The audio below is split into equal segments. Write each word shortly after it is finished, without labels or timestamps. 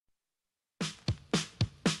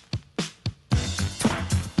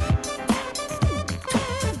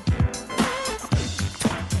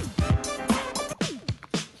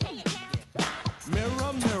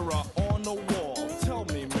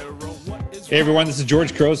Hey everyone, this is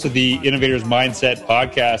George Crouse of the Innovators Mindset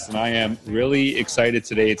podcast, and I am really excited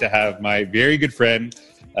today to have my very good friend,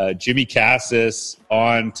 Jimmy Casas,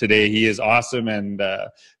 on today. He is awesome, and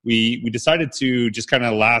we decided to just kind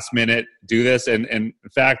of last minute do this. And in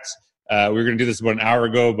fact, we were going to do this about an hour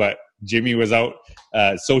ago, but Jimmy was out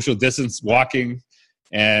social distance walking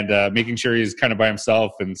and making sure he's kind of by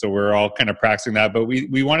himself, and so we're all kind of practicing that. But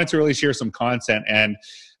we wanted to really share some content. And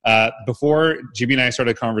before Jimmy and I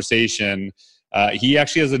started a conversation, he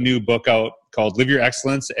actually has a new book out called Live Your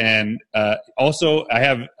Excellence. And also I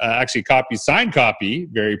have actually a signed copy,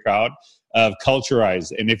 very proud, of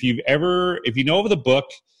Culturize. And if you know of the book,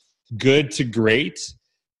 Good to Great,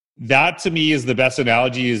 that to me is the best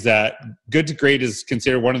analogy, is that Good to Great is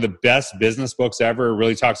considered one of the best business books ever. It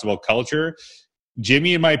really talks about culture.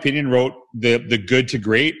 Jimmy, in my opinion, wrote the Good to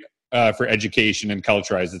Great for education and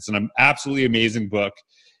Culturize. It's an absolutely amazing book.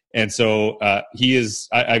 And so he is,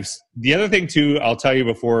 the other thing too, I'll tell you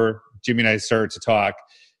before Jimmy and I start to talk,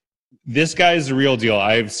 this guy is the real deal.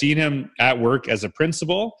 I've seen him at work as a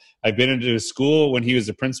principal. I've been into his school when he was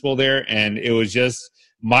a principal there, and it was just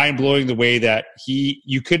mind-blowing the way that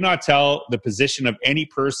you could not tell the position of any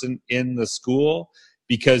person in the school,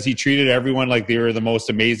 because he treated everyone like they were the most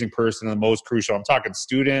amazing person and the most crucial. I'm talking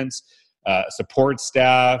students, support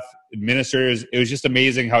staff, administrators. It was just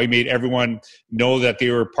amazing how he made everyone know that they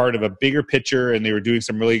were part of a bigger picture and they were doing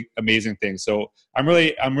some really amazing things. So I'm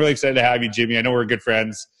really excited to have you, Jimmy. I know we're good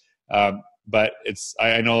friends, but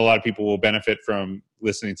I know a lot of people will benefit from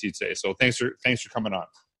listening to you today. So thanks for coming on.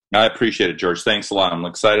 I appreciate it, George. Thanks a lot. I'm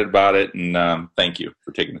excited about it, and thank you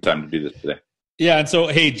for taking the time to do this today. Yeah, and so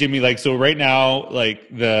hey, Jimmy, so right now,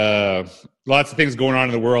 lots of things going on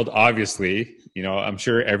in the world. Obviously, I'm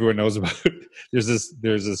sure everyone knows about. There's this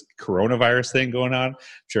coronavirus thing going on. I'm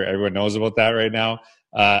sure everyone knows about that right now.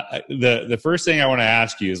 The first thing I want to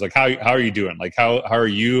ask you is how are you doing? How are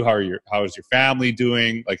you? How is your family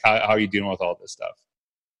doing? How are you dealing with all this stuff?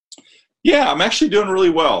 Yeah, I'm actually doing really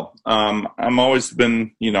well. I'm always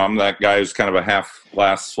been, I'm that guy who's kind of a half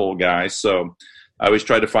glass full guy. So I always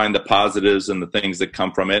try to find the positives and the things that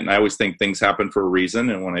come from it. And I always think things happen for a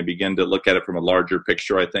reason. And when I begin to look at it from a larger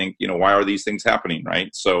picture, I think, why are these things happening,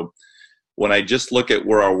 right? So when I just look at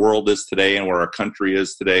where our world is today and where our country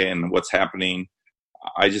is today and what's happening,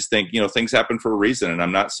 I just think, things happen for a reason. And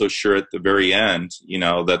I'm not so sure at the very end,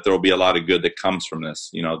 that there will be a lot of good that comes from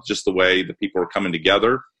this, just the way the people are coming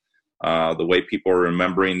together, the way people are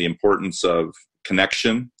remembering the importance of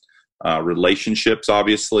connection, relationships,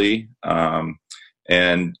 obviously,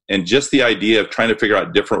 and just the idea of trying to figure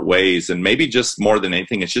out different ways, and maybe just more than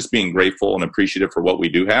anything, it's just being grateful and appreciative for what we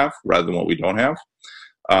do have rather than what we don't have.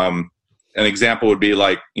 An example would be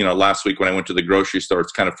last week when I went to the grocery store.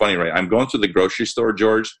 It's kind of funny, right? I'm going through the grocery store,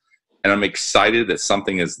 George, and I'm excited that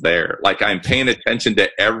something is there. I'm paying attention to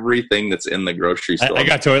everything that's in the grocery store. I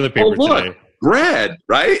got toilet paper today. Bread,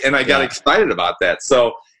 right? And I got excited about that.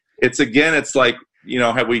 So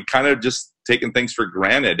have we kind of just taken things for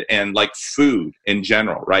granted, and food in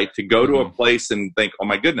general, right? To go to a place and think, oh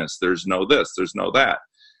my goodness, there's no this, there's no that.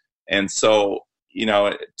 And so,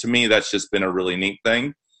 to me, that's just been a really neat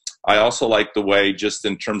thing. I also like the way, just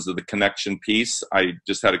in terms of the connection piece, I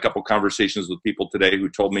just had a couple conversations with people today who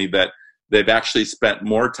told me that they've actually spent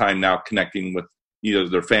more time now connecting with either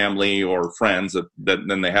their family or friends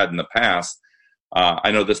than they had in the past.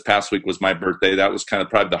 I know this past week was my birthday. That was kind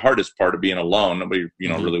of probably the hardest part of being alone. Nobody,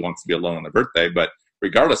 really wants to be alone on their birthday, but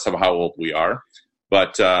regardless of how old we are.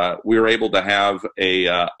 But we were able to have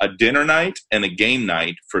a dinner night and a game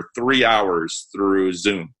night for 3 hours through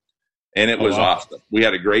Zoom. And it was awesome. We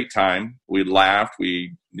had a great time. We laughed.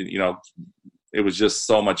 It was just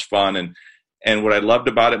so much fun. And what I loved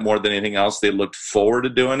about it more than anything else, they looked forward to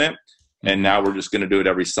doing it. And now we're just going to do it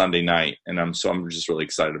every Sunday night. And I'm just really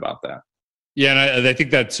excited about that. Yeah, and I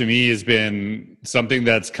think that to me has been something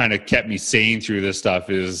that's kind of kept me sane through this stuff,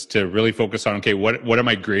 is to really focus on, okay, what am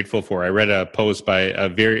I grateful for? I read a post by a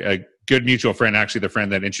good mutual friend, actually the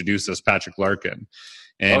friend that introduced us, Patrick Larkin.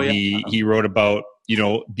 And he wrote about,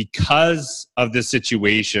 because of this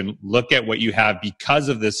situation, look at what you have because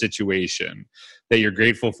of this situation that you're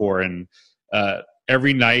grateful for. And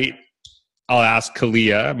every night I'll ask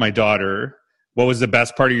Kalia, my daughter, what was the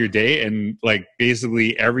best part of your day? And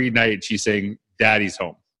basically every night she's saying, Daddy's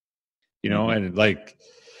home, and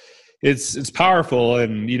it's powerful.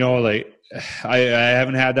 And, I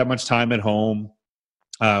haven't had that much time at home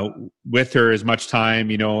with her, as much time,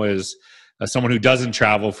 as someone who doesn't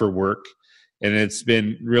travel for work. And it's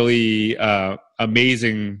been really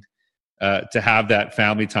amazing to have that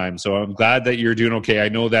family time. So I'm glad that you're doing okay. I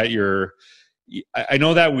know that you're I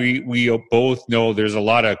know that we both know there's a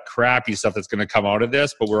lot of crappy stuff that's going to come out of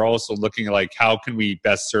this, but we're also looking at like, how can we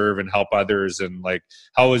best serve and help others? And like,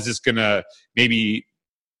 how is this going to maybe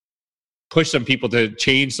push some people to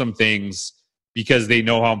change some things because they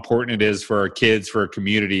know how important it is for our kids, for our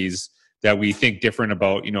communities, that we think different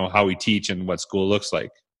about, how we teach and what school looks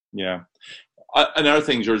like. Yeah. Another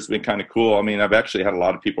thing, George, has been kind of cool. I mean, I've actually had a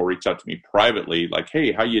lot of people reach out to me privately, like,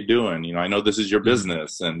 "Hey, how you doing? I know this is your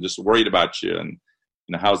business, and just worried about you, and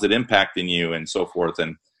how's it impacting you, and so forth."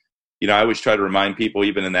 And I always try to remind people,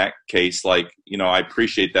 even in that case, like, I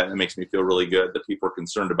appreciate that. And it makes me feel really good that people are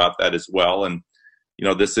concerned about that as well. And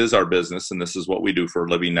this is our business, and this is what we do for a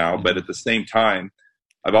living now. But at the same time,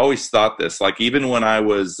 I've always thought this, like, even when I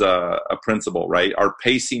was a principal, right? Our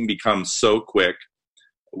pacing becomes so quick.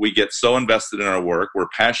 We get so invested in our work. We're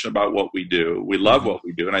passionate about what we do. We love what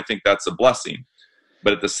we do. And I think that's a blessing.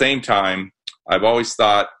 But at the same time, I've always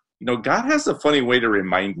thought, God has a funny way to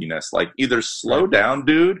reminding us, like, either slow down,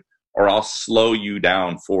 dude, or I'll slow you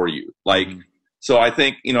down for you. Like, so I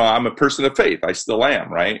think, I'm a person of faith. I still am,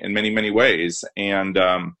 right? In many, many ways. And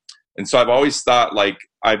so I've always thought, like,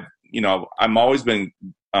 I'm always been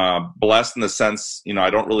blessed in the sense, I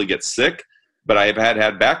don't really get sick. But I have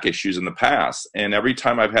had back issues in the past. And every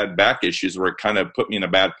time I've had back issues where it kind of put me in a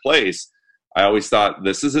bad place, I always thought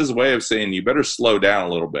this is his way of saying, you better slow down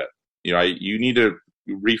a little bit. You need to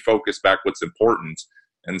refocus back what's important.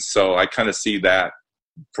 And so I kind of see that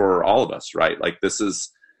for all of us, right? Like, this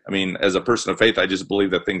is, as a person of faith, I just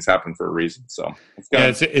believe that things happen for a reason. So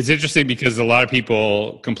it's interesting because a lot of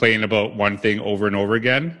people complain about one thing over and over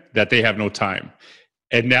again, that they have no time.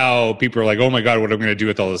 And now people are like, "Oh my God, what am I going to do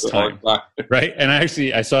with all this time?" Right? And I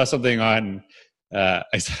saw something on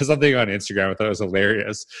Instagram. I thought it was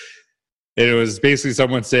hilarious. It was basically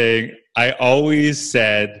someone saying, "I always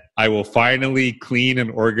said I will finally clean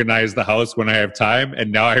and organize the house when I have time,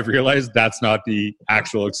 and now I've realized that's not the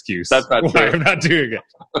actual excuse. That's not why I'm not doing it."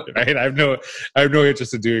 Right? I have no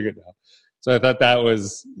interest in doing it now. So I thought that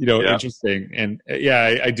was interesting. And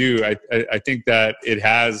I do. I think that it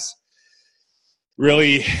has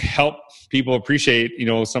really help people appreciate,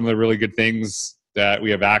 some of the really good things that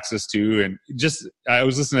we have access to. And just, I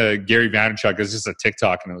was listening to Gary Vaynerchuk. It was just a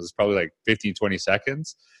TikTok, and it was probably like 15, 20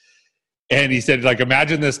 seconds. And he said, like,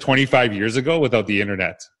 imagine this 25 years ago without the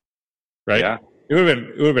internet, right? Yeah. It would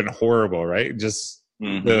have been horrible, right? Just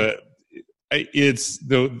at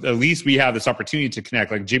least we have this opportunity to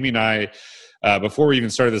connect. Like Jimmy and I, before we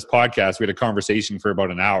even started this podcast, we had a conversation for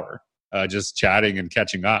about an hour, just chatting and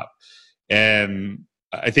catching up. And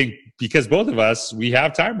I think because both of us, we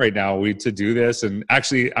have time right now to do this. And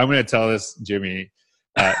actually, I'm going to tell this, Jimmy.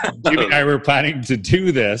 Jimmy and I were planning to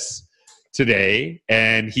do this today,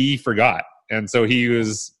 and he forgot. And so he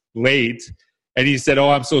was late, and he said,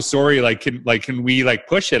 "Oh, I'm so sorry. Can we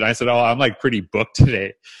push it?" And I said, "Oh, I'm pretty booked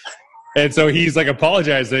today." And so he's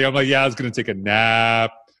apologizing. I'm like, "Yeah, I was going to take a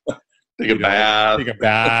nap, take a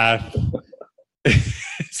bath."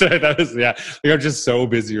 So that was, I'm just so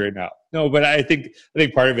busy right now. No, but I think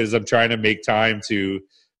part of it is I'm trying to make time to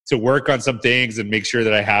work on some things and make sure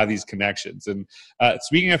that I have these connections. And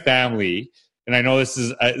speaking of family, and I know this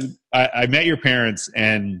is, I met your parents,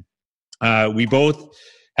 and we both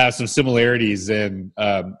have some similarities in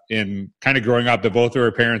kind of growing up. That both of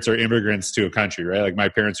our parents are immigrants to a country, right? Like my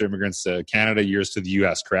parents are immigrants to Canada, yours to the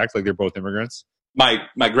U.S., correct? Like they're both immigrants. My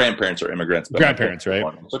grandparents are immigrants. Grandparents, right?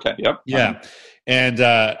 Okay. Yep. Yeah. And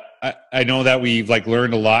I know that we've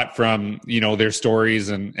learned a lot from, their stories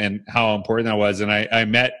and how important that was. And I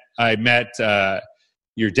met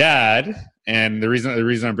your dad, and the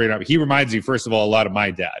reason I'm bringing it up, he reminds me, first of all, a lot of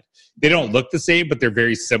my dad. They don't look the same, but they're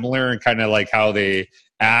very similar in kind of how they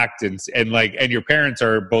act and your parents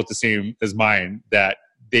are both the same as mine, that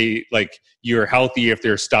they you're healthy if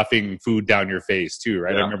they're stuffing food down your face too,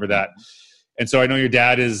 right? Yeah. I remember that. And so I know your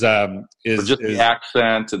dad is just the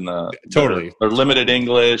accent and the totally their limited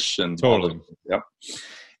English and totally. Yep.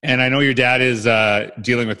 And I know your dad is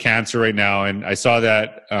dealing with cancer right now. And I saw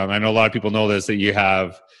that. I know a lot of people know this, that you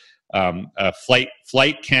have a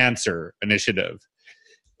flight cancer initiative.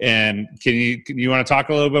 And can you want to talk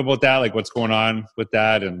a little bit about that? Like what's going on with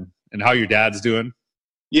that and how your dad's doing?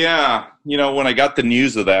 Yeah. When I got the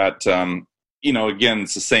news of that, again,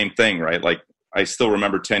 it's the same thing, right? Like I still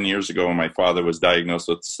remember 10 years ago when my father was diagnosed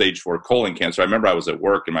with stage 4 colon cancer. I remember I was at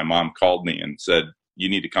work and my mom called me and said, "You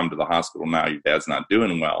need to come to the hospital now. Your dad's not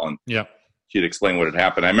doing well." And she'd explain what had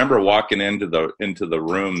happened. I remember walking into the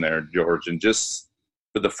room there, George, and just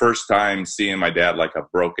for the first time seeing my dad like a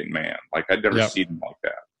broken man. Like I'd never seen him like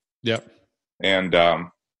that. Yep. And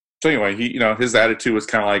so anyway, he, his attitude was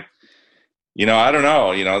kind of like, I don't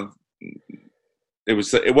know,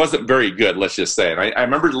 it wasn't very good, let's just say. And I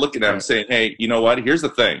remember looking at him saying, hey, you know what? Here's the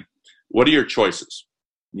thing. What are your choices?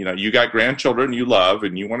 You know, you got grandchildren you love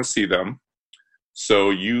and you want to see them. So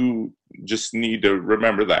you just need to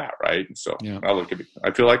remember that, right? So I look at me.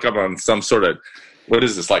 I feel like I'm on some sort of, what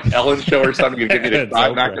is this, like Ellen show or something? You give me the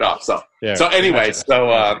knock it off. So anyway,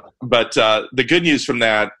 but the good news from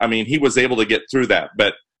that, I mean, he was able to get through that.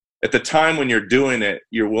 But at the time when you're doing it,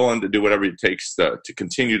 you're willing to do whatever it takes to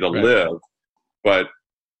continue to live. But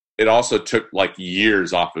it also took like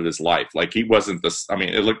years off of his life. Like he wasn't this, I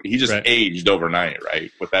mean, he just aged overnight,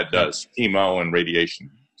 right? What that does, chemo and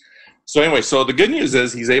radiation. So anyway, so the good news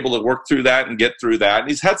is he's able to work through that and get through that. And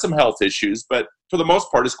he's had some health issues, but for the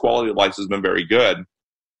most part, his quality of life has been very good.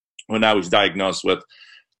 Well, now he's diagnosed with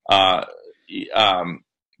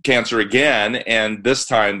cancer again. And this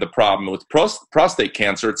time the problem with prostate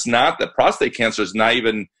cancer, it's not that prostate cancer is not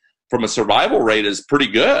even from a survival rate is pretty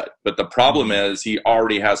good. But the problem is he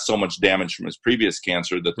already has so much damage from his previous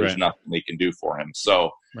cancer that there's nothing they can do for him.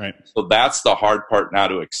 So, so that's the hard part now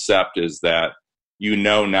to accept, is that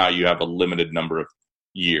now you have a limited number of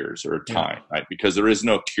years or time, right? Because there is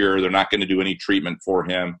no cure. They're not going to do any treatment for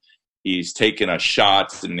him. He's taken a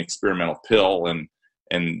shot, an experimental pill,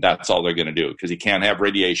 and that's all they're going to do, because he can't have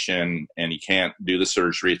radiation and he can't do the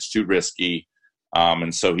surgery. It's too risky.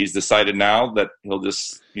 And so he's decided now that he'll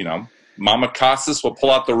just, Mama Casas will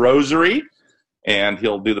pull out the rosary and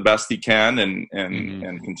he'll do the best he can and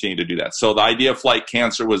continue to do that. So the idea of Flight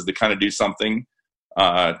Cancer was to kind of do something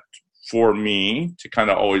for me to kind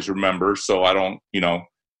of always remember, so I don't,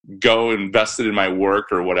 go invested in my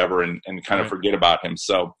work or whatever and kind of forget about him.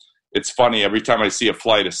 So it's funny, every time I see a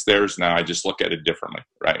flight of stairs now, I just look at it differently,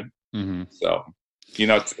 right? So,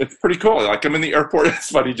 it's pretty cool. Like I'm in the airport, it's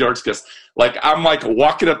funny, George, because like I'm like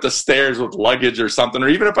walking up the stairs with luggage or something, or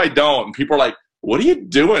even if I don't, and people are like, what are you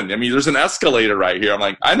doing? I mean, there's an escalator right here. I'm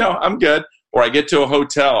like, I know, I'm good. Or I get to a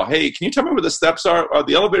hotel. Hey, can you tell me where the steps are? Oh,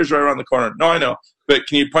 the elevator's right around the corner. No, I know. But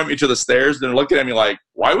can you point me to the stairs? They're looking at me like,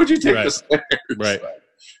 why would you take the stairs? Right.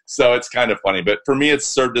 So it's kind of funny. But for me, it's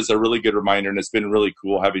served as a really good reminder. And it's been really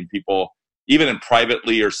cool having people, even in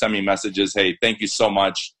privately, or send me messages. Hey, thank you so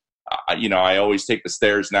much. I always take the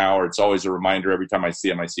stairs now, or it's always a reminder every time I see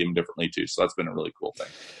them differently too. So that's been a really cool thing.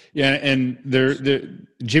 Yeah. And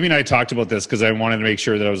Jimmy and I talked about this because I wanted to make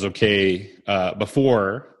sure that I was okay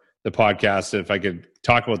before the podcast, if I could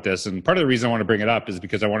talk about this. And part of the reason I want to bring it up is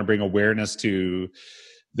because I want to bring awareness to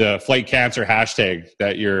the Flight Cancer hashtag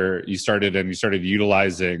that you started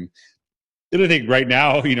utilizing. And I think right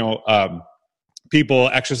now, people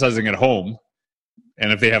exercising at home,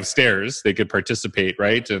 and if they have stairs, they could participate,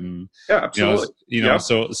 right? And absolutely.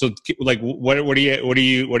 So like, what have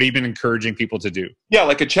you been encouraging people to do? Yeah,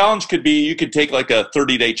 like a challenge could be, you could take like a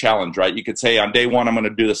 30-day challenge, right? You could say on day 1, I'm going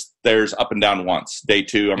to do the stairs up and down once. Day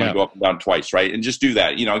 2, I'm going to go up and down twice, right? And just do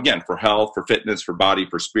that. Again, for health, for fitness, for body,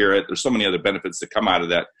 for spirit. There's so many other benefits that come out of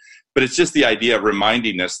that. But it's just the idea of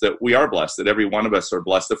reminding us that we are blessed, that every one of us are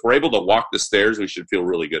blessed. If we're able to walk the stairs, we should feel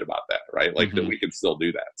really good about that, right? Like that we can still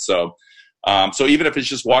do that. So even if it's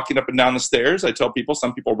just walking up and down the stairs, I tell people,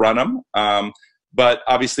 some people run them. But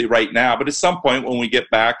obviously right now, but at some point when we get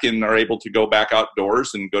back and are able to go back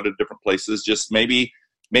outdoors and go to different places, just maybe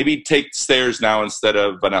take stairs now instead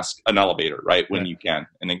of an elevator, right? When you can.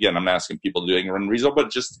 And again, I'm not asking people to do anything unreasonable,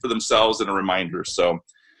 but just for themselves and a reminder. So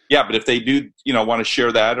yeah, but if they do, want to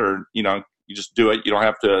share that, or, you just do it. You don't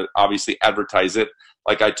have to obviously advertise it.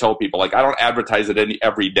 Like I tell people, like I don't advertise it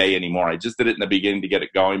every day anymore. I just did it in the beginning to get it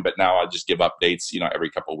going, but now I just give updates, every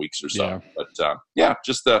couple of weeks or so. Yeah.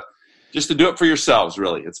 But just to do it for yourselves,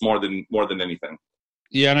 really. It's more than anything.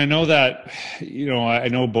 Yeah, and I know that, I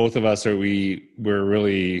know both of us we're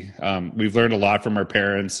really we've learned a lot from our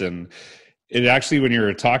parents. And it actually, when you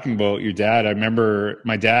were talking about your dad, I remember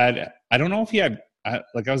my dad. I don't know if he had I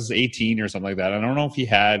was 18 or something like that. I don't know if he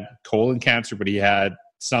had colon cancer, but he had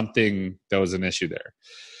something that was an issue there.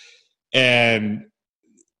 And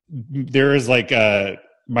there is like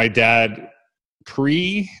my dad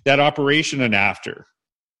pre that operation and after.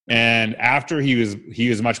 And after he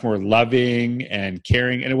was much more loving and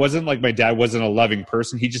caring. And it wasn't like my dad wasn't a loving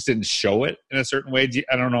person. He just didn't show it in a certain way.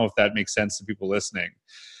 I don't know if that makes sense to people listening.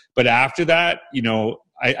 But after that,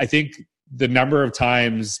 I think the number of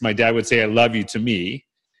times my dad would say, I love you to me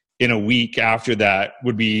in a week after that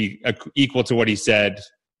would be equal to what he said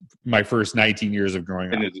my first 19 years of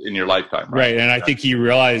growing up. In your lifetime. Right. And I think he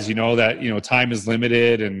realized, that, time is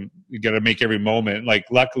limited and you got to make every moment. Like,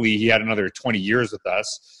 luckily he had another 20 years with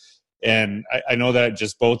us. And I know that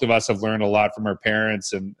just both of us have learned a lot from our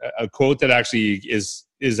parents. And a quote that actually is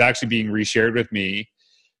actually being reshared with me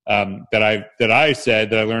that I said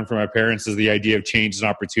that I learned from my parents is the idea of change is an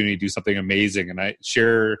opportunity to do something amazing. And I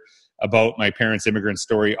share about my parents' immigrant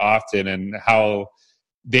story often and how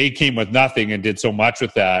they came with nothing and did so much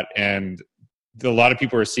with that. And a lot of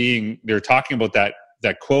people they're talking about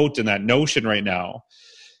that quote and that notion right now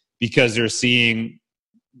because they're seeing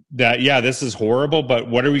that, yeah, this is horrible, but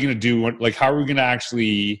what are we going to do? Like, how are we going to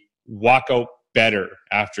actually walk out better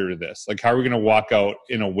after this? Like, how are we going to walk out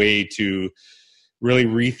in a way to really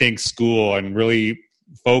rethink school and really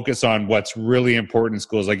focus on what's really important in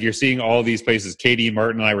schools? Like, you're seeing all these places. Katie,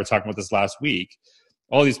 Martin, and I were talking about this last week.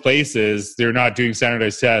 All these places, they're not doing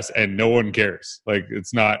standardized tests and no one cares. Like,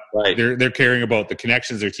 it's not, right. They're caring about the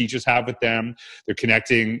connections their teachers have with them. They're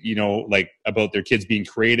connecting, like about their kids being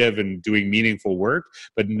creative and doing meaningful work,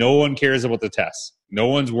 but no one cares about the tests. No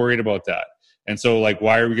one's worried about that. And so, like,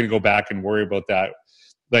 why are we going to go back and worry about that?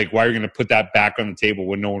 Like, why are we going to put that back on the table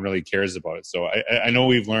when no one really cares about it? So I know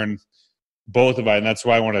we've learned both of it, and that's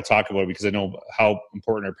why I want to talk about it, because I know how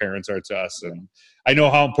important our parents are to us. And I know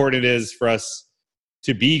how important it is for us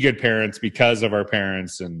to be good parents because of our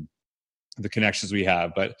parents and the connections we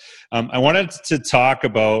have. But I wanted to talk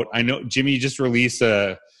about, I know, Jimmy, you just released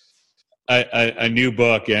a new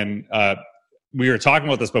book, and we were talking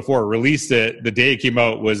about this before. Released it, the day it came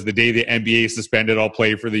out was the day the NBA suspended all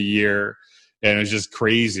play for the year. And it was just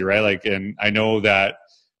crazy, right? Like, and I know that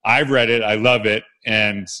I've read it. I love it.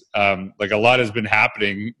 And like, a lot has been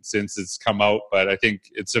happening since it's come out, but I think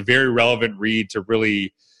it's a very relevant read to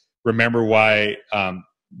really remember why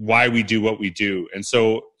we do what we do. And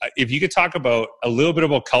so if you could talk about a little bit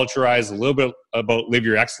about Culturize, a little bit about Live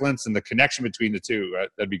Your Excellence and the connection between the two,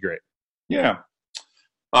 that'd be great. Yeah.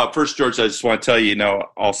 First, George, I just want to tell you,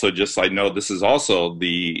 also just, I know this is also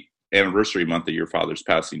the anniversary month of your father's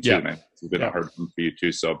passing too, man. It's been a hard one for you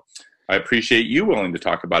too. So I appreciate you willing to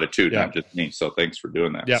talk about it too, not just me. So thanks for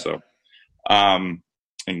doing that. So,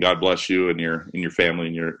 and God bless you and your family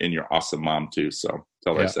and your awesome mom too. So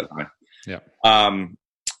tell her I said hi. Yeah.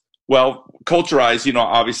 Well, Culturize,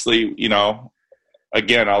 obviously,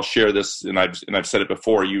 again, I'll share this, and I've said it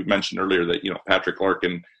before. You mentioned earlier that, Patrick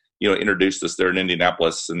Larkin, introduced us there in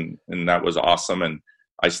Indianapolis, and that was awesome. And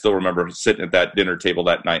I still remember sitting at that dinner table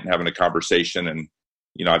that night and having a conversation. And,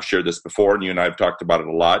 I've shared this before, and you and I have talked about it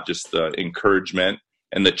a lot, just the encouragement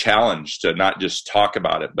and the challenge to not just talk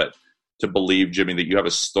about it, but to believe, Jimmy, that you have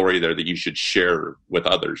a story there that you should share with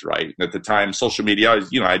others, right? And at the time, social media,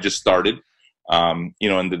 I just started,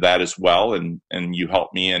 into that as well. And you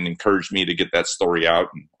helped me and encouraged me to get that story out,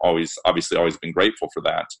 and obviously always been grateful for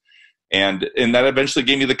that. And that eventually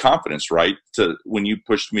gave me the confidence, right, to when you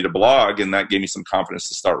pushed me to blog, and that gave me some confidence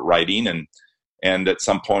to start writing. And at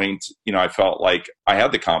some point, I felt like I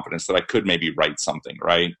had the confidence that I could maybe write something,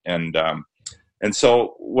 right? And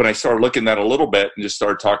so when I started looking at it a little bit and just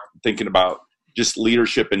started thinking about just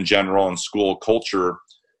leadership in general and school culture,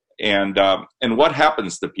 and what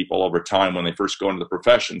happens to people over time when they first go into the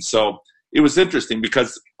profession. So it was interesting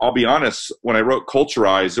because, I'll be honest, when I wrote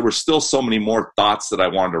Culturize, there were still so many more thoughts that I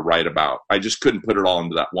wanted to write about. I just couldn't put it all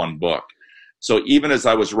into that one book. So even as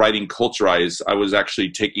I was writing Culturize, I was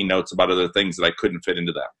actually taking notes about other things that I couldn't fit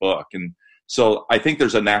into that book. And so I think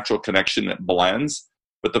there's a natural connection that blends.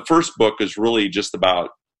 But the first book is really just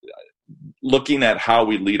about looking at how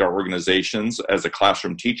we lead our organizations as a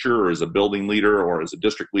classroom teacher, or as a building leader, or as a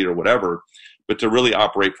district leader, whatever, but to really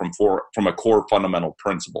operate from a core fundamental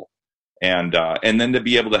principle. And then to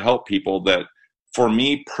be able to help people that, for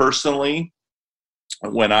me personally,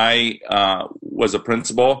 when I was a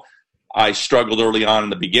principal, I struggled early on in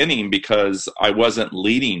the beginning because I wasn't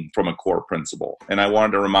leading from a core principle. And I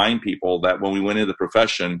wanted to remind people that when we went into the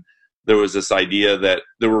profession, there was this idea that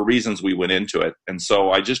there were reasons we went into it. And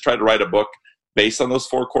so I just tried to write a book based on those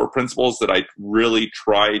 4 core principles that I really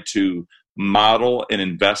tried to model and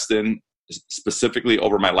invest in specifically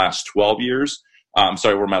over my last 12 years.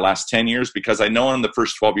 Over my last 10 years, because I know in the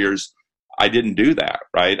first 12 years, I didn't do that,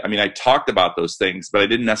 right? I mean, I talked about those things, but I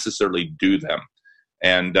didn't necessarily do them.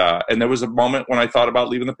 And there was a moment when I thought about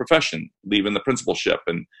leaving the profession, leaving the principalship.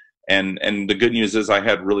 And the good news is I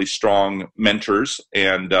had really strong mentors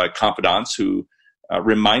and confidants who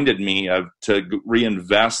reminded me to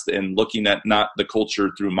reinvest in looking at not the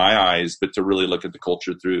culture through my eyes, but to really look at the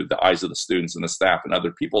culture through the eyes of the students and the staff and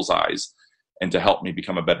other people's eyes, and to help me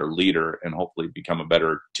become a better leader and hopefully become a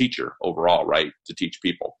better teacher overall, right, to teach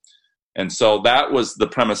people. And so that was the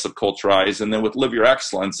premise of Culturize. And then with Live Your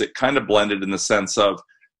Excellence, it kind of blended in the sense of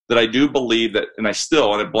that I do believe that, and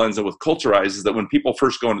it blends in with Culturize, is that when people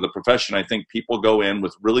first go into the profession, I think people go in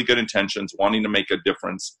with really good intentions, wanting to make a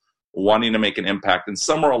difference, wanting to make an impact. And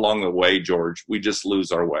somewhere along the way, George, we just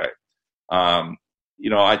lose our way.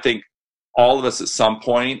 I think all of us at some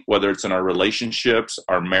point, whether it's in our relationships,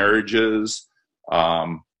 our marriages,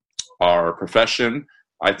 our profession,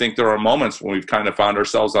 I think there are moments when we've kind of found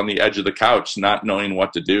ourselves on the edge of the couch, not knowing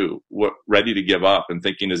what to do, ready to give up and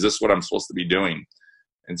thinking, is this what I'm supposed to be doing?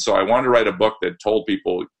 And so I wanted to write a book that told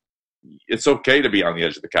people it's okay to be on the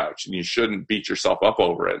edge of the couch and you shouldn't beat yourself up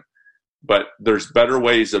over it. But there's better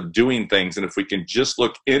ways of doing things. And if we can just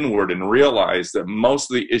look inward and realize that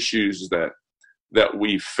most of the issues that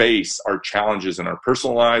we face are challenges in our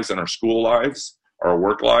personal lives and our school lives, our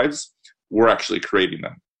work lives, we're actually creating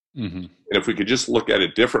them. Mm-hmm. And if we could just look at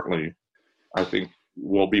it differently, I think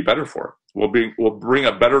we'll be better for it. We'll bring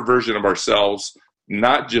a better version of ourselves,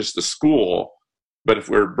 not just to school, but if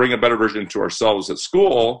we bring a better version to ourselves at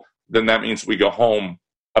school, then that means we go home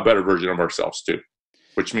a better version of ourselves too,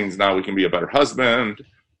 which means now we can be a better husband,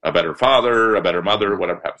 a better father, a better mother,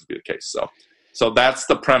 whatever happens to be the case. So that's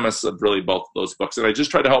the premise of really both of those books. And I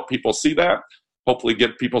just try to help people see that, hopefully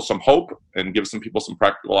give people some hope and give some people some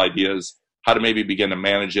practical ideas how to maybe begin to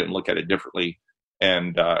manage it and look at it differently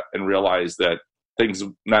and realize that things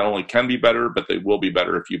not only can be better, but they will be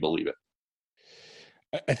better if you believe it.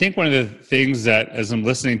 I think one of the things that, as I'm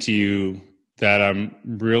listening to you, that I'm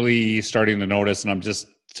really starting to notice, and I'm just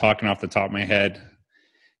talking off the top of my head,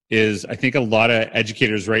 is I think a lot of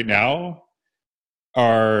educators right now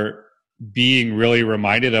are being really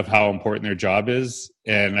reminded of how important their job is.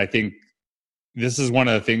 And I think this is one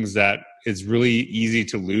of the things that is really easy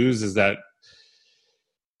to lose, is that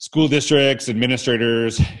school districts,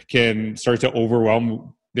 administrators can start to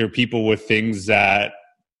overwhelm their people with things that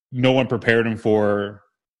no one prepared them for,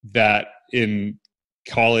 that in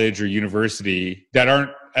college or university that aren't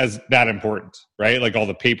as that important, right? Like all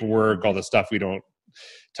the paperwork, all the stuff we don't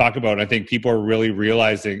talk about. I think people are really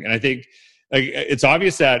realizing, and I think like it's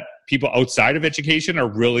obvious that people outside of education are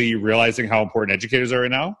really realizing how important educators are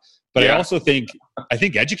right now. But yeah. I also think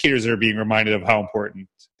educators are being reminded of how important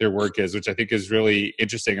their work is, which I think is really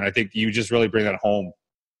interesting. And I think you just really bring that home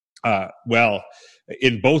well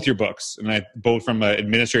in both your books, and both from an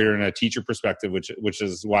administrator and a teacher perspective, which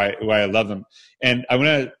is why I love them. And I want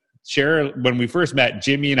to share, when we first met,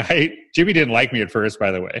 Jimmy didn't like me at first,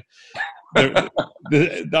 by the way. But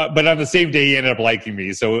on the same day, he ended up liking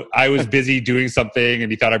me. So I was busy doing something, and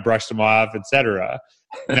he thought I brushed him off, etc.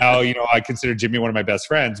 Now, I consider Jimmy one of my best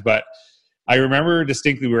friends. But I remember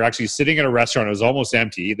distinctly, we were actually sitting at a restaurant. It was almost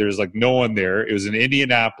empty. There was like no one there. It was in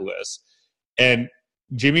Indianapolis, and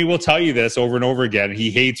Jimmy will tell you this over and over again.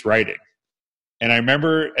 He hates writing. And I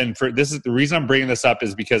remember, this is the reason I'm bringing this up,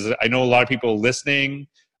 is because I know a lot of people listening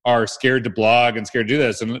are scared to blog and scared to do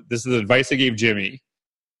this. And this is the advice I gave Jimmy.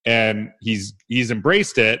 And he's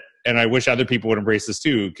embraced it. And I wish other people would embrace this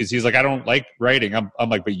too. Because he's like, I don't like writing. I'm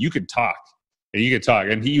like, but you could talk. And you could talk.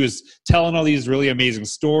 And he was telling all these really amazing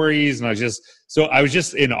stories. And I was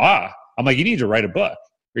just in awe. I'm like, you need to write a book.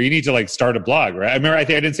 Or you need to like start a blog, right? I remember, I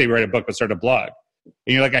didn't say write a book, but start a blog.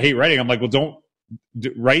 And you're like, I hate writing. I'm like, well, don't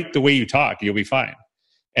write the way you talk. You'll be fine.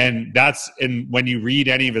 And when you read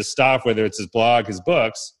any of his stuff, whether it's his blog, his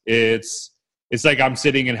books, it's like I'm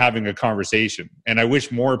sitting and having a conversation. And I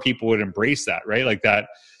wish more people would embrace that, right? Like that,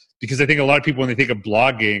 because I think a lot of people, when they think of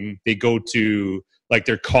blogging, they go to like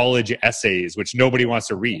their college essays, which nobody wants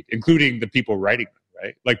to read, including the people writing them,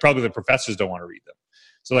 right? Like probably the professors don't want to read them.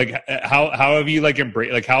 So like, how have you like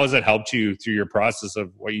embraced, like how has that helped you through your process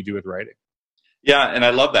of what you do with writing? Yeah, and I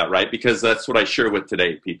love that, right? Because that's what I share with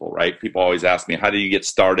today people, right? People always ask me, how do you get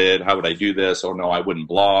started? How would I do this? Oh, no, I wouldn't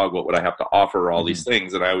blog. What would I have to offer? All these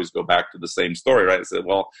things. And I always go back to the same story, right? I said,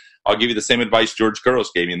 well, I'll give you the same advice George Couros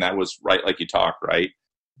gave me, and that was write like you talk, right?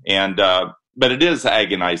 And but it is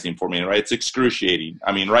agonizing for me, right? It's excruciating.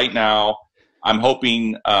 I mean, right now, I'm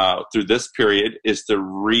hoping through this period is to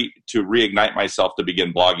reignite myself to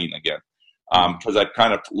begin blogging again. Because I've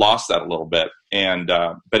kind of lost that a little bit, and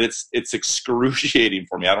but it's excruciating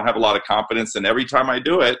for me. I don't have a lot of confidence, and every time I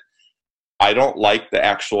do it, I don't like the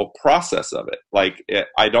actual process of it.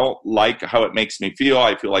 I don't like how it makes me feel.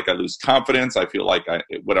 I feel like I lose confidence. I feel like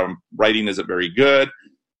what I'm writing isn't very good,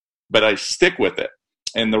 but I stick with it.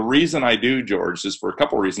 And the reason I do, George, is for a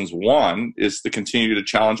couple of reasons. One is to continue to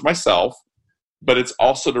challenge myself, but it's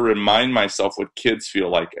also to remind myself what kids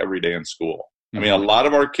feel like every day in school. I mean, a lot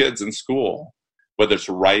of our kids in school, whether it's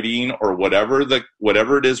writing or whatever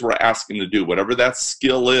it is we're asking to do, whatever that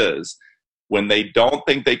skill is, when they don't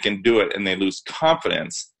think they can do it and they lose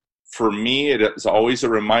confidence, for me, it is always a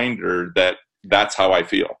reminder that that's how I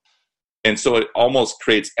feel. And so it almost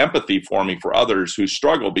creates empathy for me for others who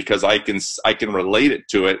struggle, because I can relate it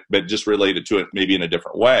to it, but just relate it to it maybe in a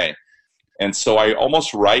different way. And so I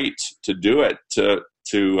almost write to do it, to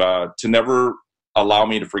never allow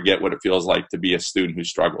me to forget what it feels like to be a student who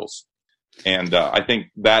struggles. And I think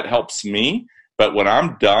that helps me. But when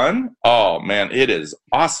I'm done, oh man, it is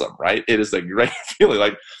awesome, right? It is a great feeling.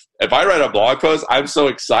 Like if I write a blog post, I'm so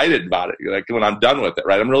excited about it. Like when I'm done with it,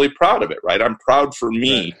 right? I'm really proud of it, right? I'm proud for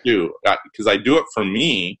me too, because I do it for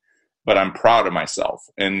me, but I'm proud of myself.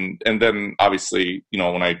 And then obviously,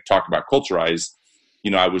 when I talk about Culturize,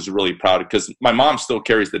 I was really proud because my mom still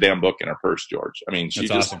carries the damn book in her purse, George. I mean,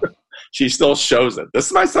 awesome. She still shows it. This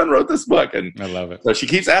is my son wrote this book, and I love it. So she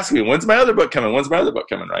keeps asking me, "When's my other book coming? When's my other book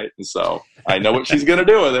coming?" Right? And so I know what she's going to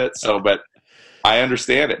do with it. So, but I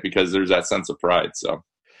understand it because there's that sense of pride. So,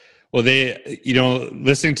 well,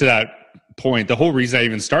 listening to that point, the whole reason I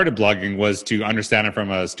even started blogging was to understand it from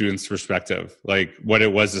a student's perspective, like what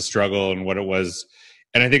it was to struggle and what it was.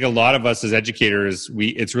 And I think a lot of us as educators,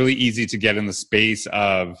 it's really easy to get in the space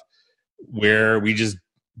of where we just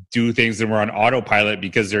do things and we're on autopilot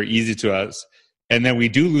because they're easy to us. And then we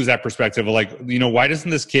do lose that perspective of like, why doesn't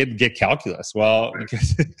this kid get calculus? Well,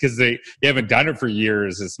 because they haven't done it for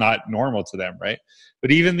years. It's not normal to them, right?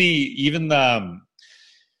 But even the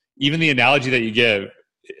analogy that you give,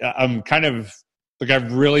 I'm kind of like,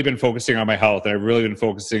 I've really been focusing on my health, and I've really been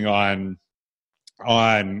focusing on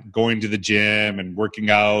going to the gym and working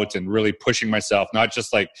out and really pushing myself, not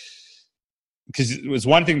just like, because it was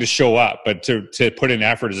one thing to show up, but to put in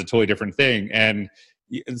effort is a totally different thing. And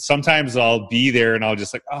sometimes I'll be there and I'll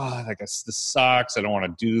just like, this sucks. I don't want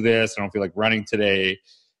to do this. I don't feel like running today,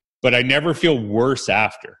 but I never feel worse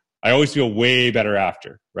after. I always feel way better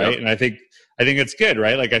after. Right. Yep. And I think it's good,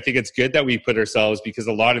 right? Like, I think it's good that we put ourselves, because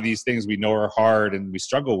a lot of these things we know are hard and we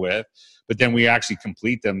struggle with, but then we actually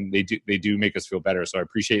complete them. They do make us feel better. So I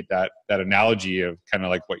appreciate that analogy of kind of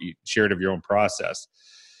like what you shared of your own process.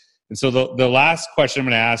 And so the last question I'm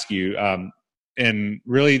going to ask you, and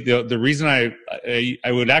really the reason I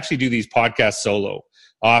would actually do these podcasts solo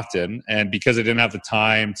often, and because I didn't have the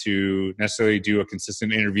time to necessarily do a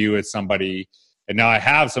consistent interview with somebody, and now I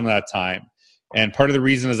have some of that time. And part of the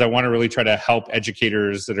reason is I want to really try to help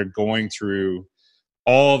educators that are going through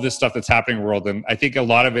all of this stuff that's happening in the world. And I think a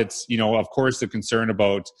lot of it's, of course, the concern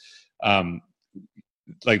about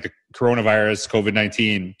like the coronavirus,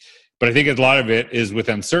 COVID-19, but I think a lot of it is with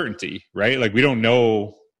uncertainty, right? Like we don't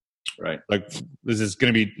know, right? Like, this is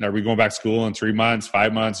going to be, are we going back to school in 3 months,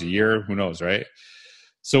 5 months, a year? Who knows, right?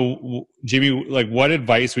 So Jimmy, like what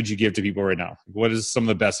advice would you give to people right now? What is some of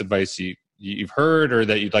the best advice you've heard or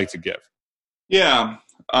that you'd like to give? Yeah.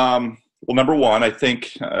 Well, number one, I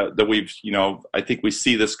think that I think we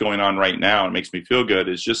see this going on right now. It makes me feel good.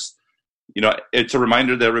 Is just, it's a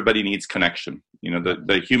reminder that everybody needs connection.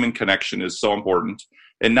 The human connection is so important,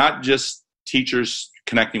 and not just teachers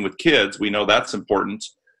connecting with kids. We know that's important,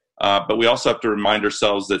 but we also have to remind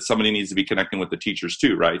ourselves that somebody needs to be connecting with the teachers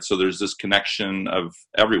too, right? So there's this connection of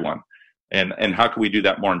everyone, and how can we do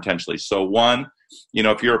that more intentionally? So one,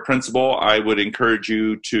 if you're a principal, I would encourage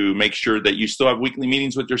you to make sure that you still have weekly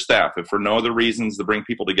meetings with your staff, if for no other reasons to bring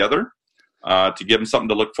people together, to give them something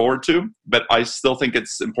to look forward to. But I still think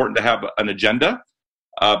it's important to have an agenda,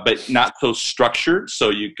 but not so structured. So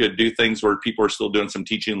you could do things where people are still doing some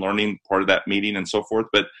teaching and learning part of that meeting and so forth,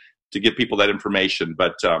 but to give people that information.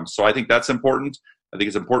 But so I think that's important. I think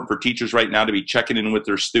it's important for teachers right now to be checking in with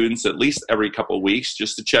their students at least every couple of weeks,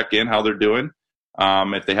 just to check in how they're doing.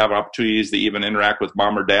 If they have opportunities to even interact with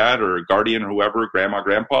mom or dad or a guardian or whoever, grandma,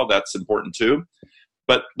 grandpa, that's important too.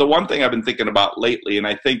 But the one thing I've been thinking about lately, and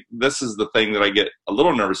I think this is the thing that I get a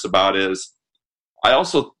little nervous about, is I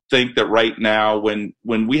also think that right now when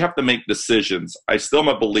we have to make decisions, I still am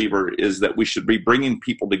a believer is that we should be bringing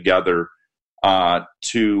people together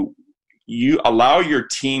to allow your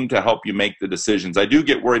team to help you make the decisions. I do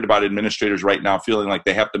get worried about administrators right now feeling like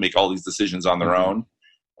they have to make all these decisions on their own.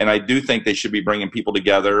 And I do think they should be bringing people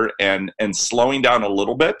together and slowing down a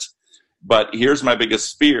little bit. But here's my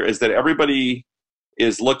biggest fear is that everybody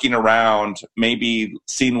is looking around, maybe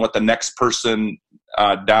seeing what the next person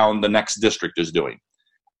down the next district is doing.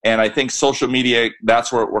 And I think social media,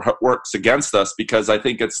 that's where it works against us, because I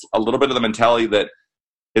think it's a little bit of the mentality that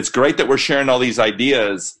it's great that we're sharing all these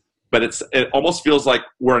ideas, but it almost feels like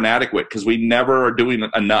we're inadequate because we never are doing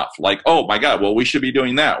enough. Like, oh my God, well, we should be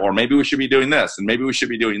doing that, or maybe we should be doing this, and maybe we should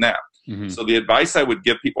be doing that. Mm-hmm. So the advice I would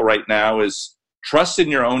give people right now is trust in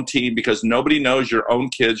your own team, because nobody knows your own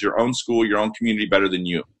kids, your own school, your own community better than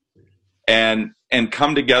you. And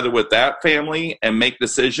come together with that family and make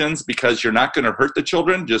decisions, because you're not going to hurt the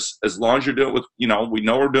children, just as long as you're doing it with, we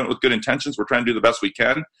know we're doing it with good intentions. We're trying to do the best we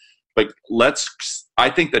can. But I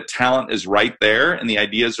think the talent is right there and the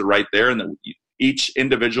ideas are right there, and each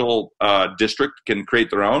individual district can create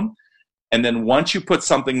their own. And then once you put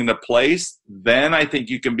something into place, then I think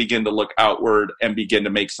you can begin to look outward and begin to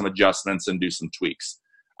make some adjustments and do some tweaks.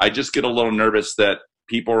 I just get a little nervous that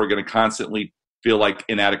people are going to constantly feel like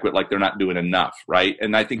inadequate, like they're not doing enough, right?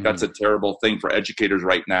 And I think that's a terrible thing for educators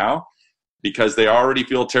right now, because they already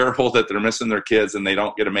feel terrible that they're missing their kids and they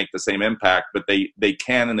don't get to make the same impact, but they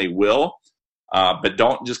can and they will. But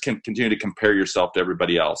don't just continue to compare yourself to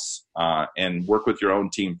everybody else, and work with your own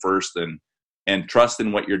team first, and trust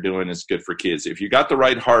in what you're doing is good for kids. If you got the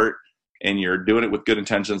right heart and you're doing it with good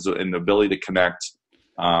intentions and the ability to connect,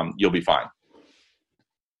 you'll be fine.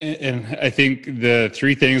 And I think the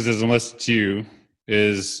three things as I listen to you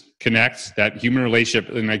is connect, that human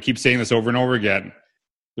relationship. And I keep saying this over and over again.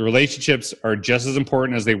 The relationships are just as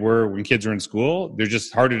important as they were when kids were in school. They're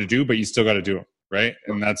just harder to do, but you still got to do them, right?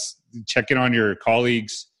 And that's checking on your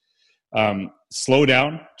colleagues. Slow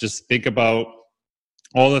down. Just think about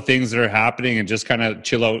all the things that are happening and just kind of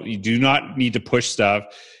chill out. You do not need to push stuff.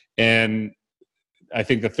 And I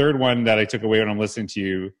think the third one that I took away when I'm listening to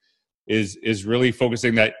you is really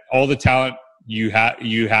focusing that all the talent you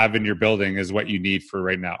have in your building is what you need for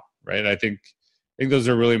right now, right? I think those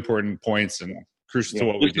are really important points and crucial to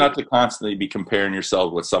what we do. Not to constantly be comparing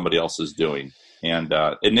yourself with somebody else is doing, and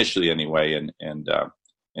initially anyway,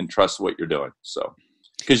 and trust what you're doing. So,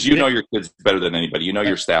 because you know your kids better than anybody, you know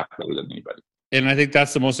your staff better than anybody. And I think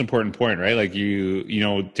that's the most important point, right? Like you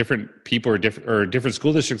know, different people or different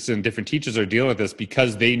school districts and different teachers are dealing with this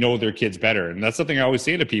because they know their kids better. And that's something I always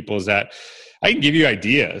say to people is that I can give you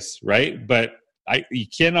ideas, right? But you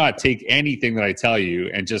cannot take anything that I tell you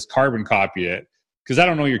and just carbon copy it, because I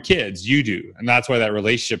don't know your kids. You do. And that's why that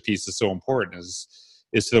relationship piece is so important, is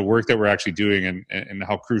to the work that we're actually doing and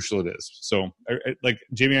how crucial it is. So like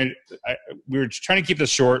Jamie, we were trying to keep this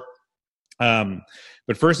short.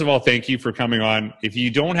 But first of all, thank you for coming on. If you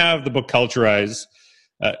don't have the book Culturize,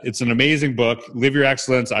 it's an amazing book. Live Your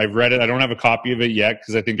Excellence. I've read it. I don't have a copy of it yet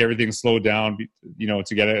because I think everything's slowed down,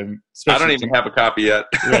 to get it. And I don't even have a copy yet.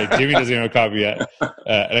 Right, Jimmy doesn't have a copy yet.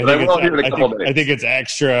 And I think it's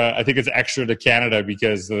extra. I think it's extra to Canada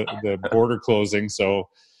because the border closing. So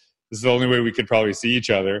this is the only way we could probably see each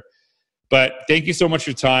other. But thank you so much for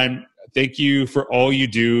your time. Thank you for all you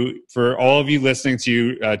do. For all of you listening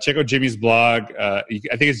to, check out Jimmy's blog. I think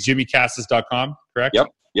it's jimmycasas.com, correct?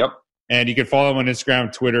 Yep. And you can follow him on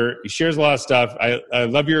Instagram, Twitter. He shares a lot of stuff. I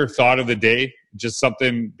love your thought of the day, just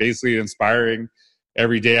something basically inspiring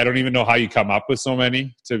every day. I don't even know how you come up with so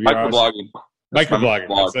many, to be honest.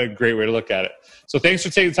 Microblogging. That's a great way to look at it. So thanks for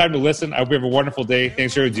taking the time to listen. I hope you have a wonderful day.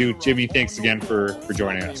 Thanks for you. Jimmy, thanks again for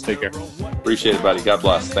joining us. Take care. Appreciate it, buddy. God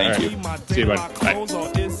bless. Thank you. See you, buddy. Bye.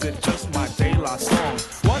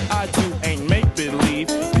 What I do ain't make believe.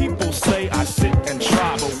 People say I sit and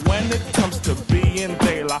try, but when it comes to being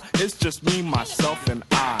De La, it's just me, myself, and